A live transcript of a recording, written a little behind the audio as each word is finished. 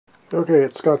Okay,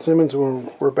 it's Scott Simmons.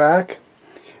 We're back.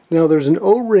 Now there's an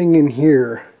O-ring in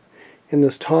here in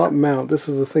this top mount. This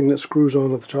is the thing that screws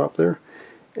onto the top there.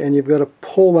 And you've got to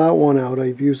pull that one out.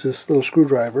 I've used this little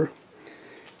screwdriver.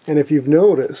 And if you've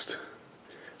noticed,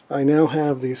 I now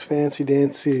have these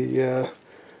fancy-dancy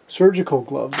surgical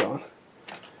gloves on.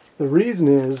 The reason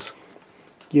is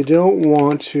you don't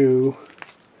want to,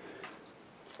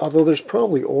 although there's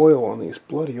probably oil on these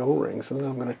bloody O-rings, and then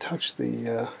I'm going to touch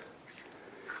the,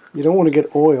 you don't want to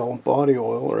get oil, body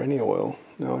oil or any oil.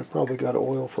 Now I probably got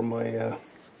oil from my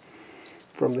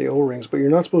from the O-rings, but you're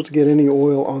not supposed to get any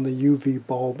oil on the UV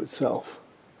bulb itself.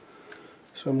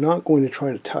 So I'm not going to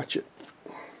try to touch it.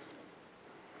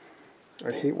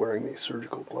 I hate wearing these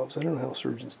surgical gloves. I don't know how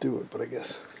surgeons do it, but I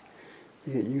guess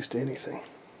you get used to anything.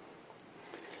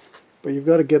 But you've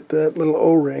got to get that little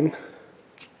O-ring,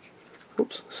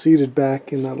 oops, seated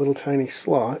back in that little tiny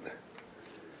slot.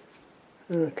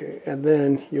 Okay, and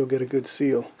then you'll get a good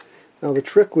seal. Now the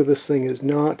trick with this thing is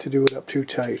not to do it up too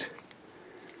tight,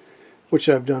 which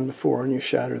I've done before, and you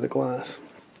shatter the glass.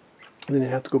 And then you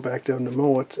have to go back down to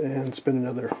mow it and spend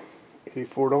another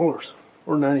 $84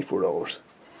 or $94.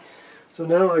 So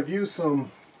now I've used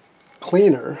some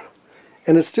cleaner,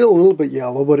 and it's still a little bit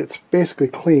yellow, but it's basically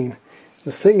clean.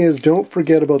 The thing is, don't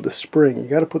forget about the spring. You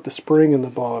got to put the spring in the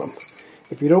bottom.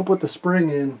 If you don't put the spring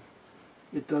in,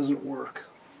 it doesn't work.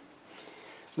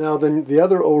 Now then the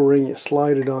other O-ring, you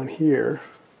slide it on here.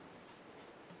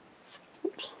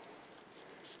 Oops.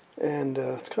 And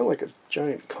it's kind of like a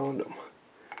giant condom.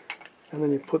 And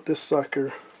then you put this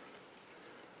sucker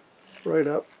right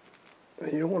up.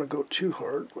 And you don't want to go too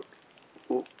hard. But,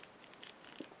 oh,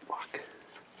 fuck.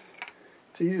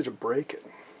 It's easy to break it.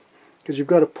 Because you've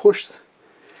got to push.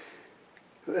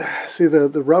 See, the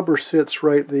rubber sits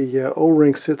right, the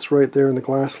O-ring sits right there and the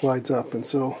glass slides up. And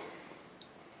so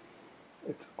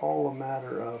it's all a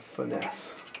matter of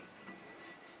finesse.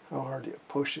 How hard do you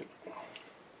push it?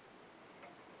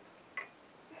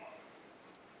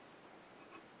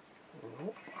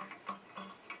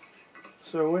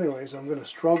 So anyways, I'm going to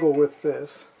struggle with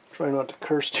this. Try not to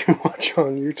curse too much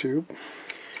on YouTube.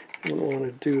 I don't want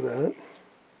to do that.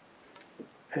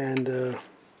 And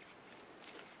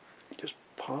just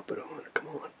pop it on. Come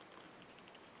on.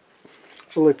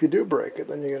 Well, if you do break it,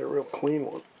 then you get a real clean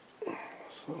one.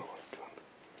 So,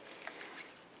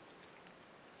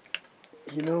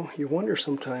 you know, you wonder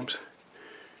sometimes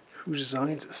who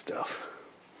designs this stuff.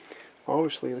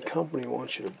 Obviously, the company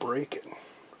wants you to break it.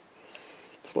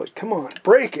 It's like, come on,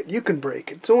 break it. You can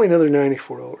break it. It's only another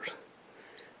 $94.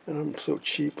 And I'm so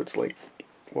cheap, it's like,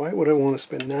 why would I want to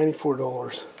spend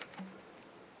 $94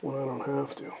 when I don't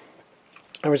have to?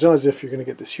 I mean, it's not as if you're going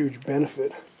to get this huge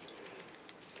benefit.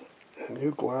 A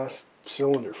new glass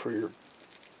cylinder for your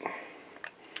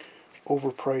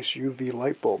overpriced UV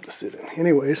light bulb to sit in.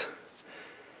 Anyways,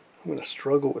 I'm going to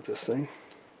struggle with this thing.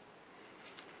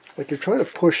 Like you're trying to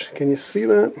push, can you see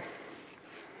that?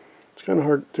 It's kind of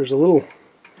hard. There's a little,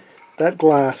 that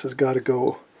glass has got to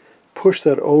go push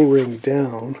that O-ring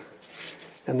down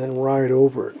and then ride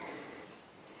over it.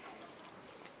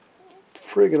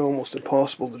 Friggin' almost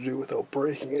impossible to do without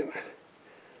breaking it.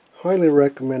 Highly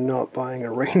recommend not buying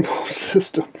a rainbow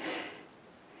system.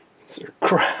 It's their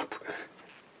crap.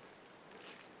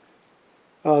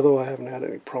 Although I haven't had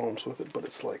any problems with it, but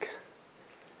it's like,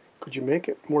 could you make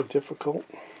it more difficult?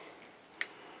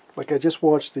 Like I just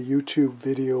watched the YouTube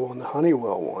video on the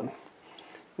Honeywell one.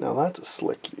 Now that's a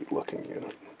slick looking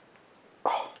unit.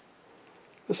 Oh,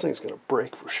 this thing's going to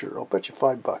break for sure. I'll bet you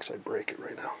 $5 I'd break it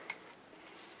right now.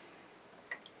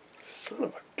 Son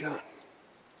of a gun.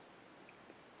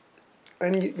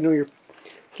 And you know,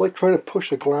 it's like trying to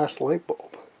push a glass light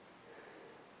bulb.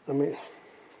 I mean,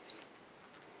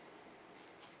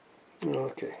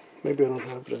 okay, maybe I don't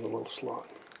have it in the little slot,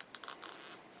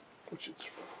 which it's,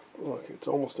 look, it's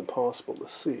almost impossible to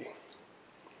see.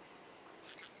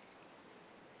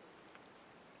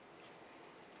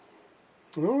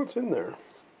 No, it's in there.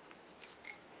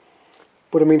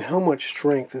 But I mean, how much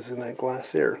strength is in that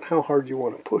glass there, and how hard you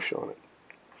want to push on it?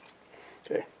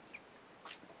 Okay.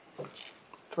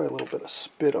 Try a little bit of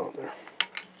spit on there.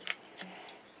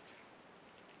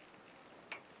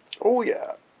 Oh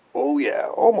yeah. Oh yeah,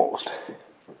 almost.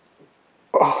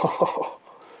 Oh,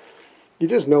 you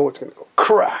just know it's going to go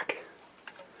crack.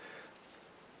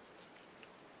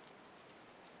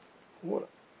 What?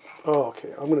 Oh,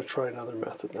 okay, I'm going to try another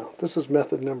method now. This is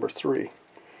method number 3.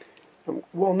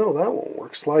 Well, no, that won't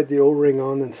work. Slide the O-ring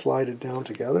on, then slide it down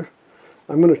together.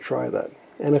 I'm going to try that.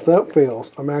 And if that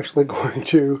fails, I'm actually going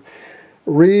to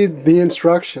read the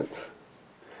instructions.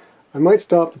 I might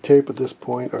stop the tape at this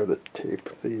point, or the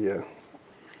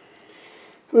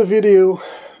the video.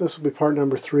 This will be part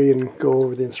number 3 and go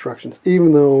over the instructions,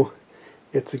 even though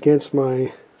it's against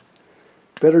my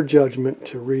better judgment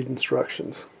to read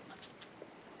instructions.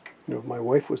 You know, if my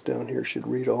wife was down here, she'd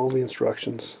read all the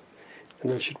instructions,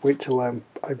 and then she'd wait till I've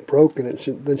broken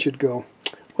it, then she'd go,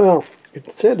 well, it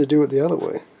said to do it the other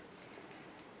way.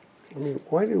 I mean,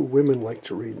 why do women like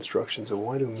to read instructions, and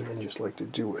why do men just like to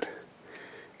do it?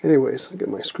 Anyways, I'll get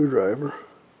my screwdriver,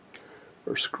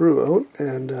 or screw out,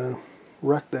 and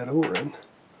wreck that O-ring.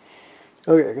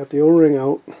 Okay, I got the O-ring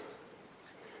out.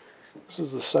 This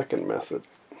is the second method.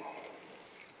 I'm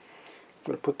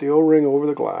going to put the O-ring over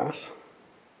the glass,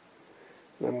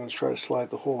 and I'm going to try to slide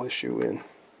the whole issue in.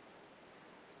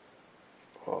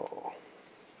 Oh,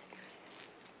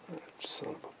 son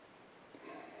of a...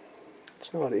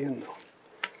 It's not in though.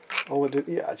 All it did,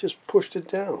 yeah, I just pushed it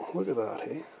down. Look at that,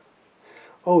 hey?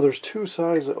 Oh, there's 2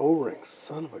 sides of O-rings.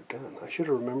 Son of a gun. I should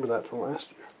have remembered that from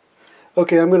last year.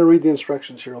 Okay, I'm going to read the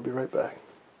instructions here. I'll be right back.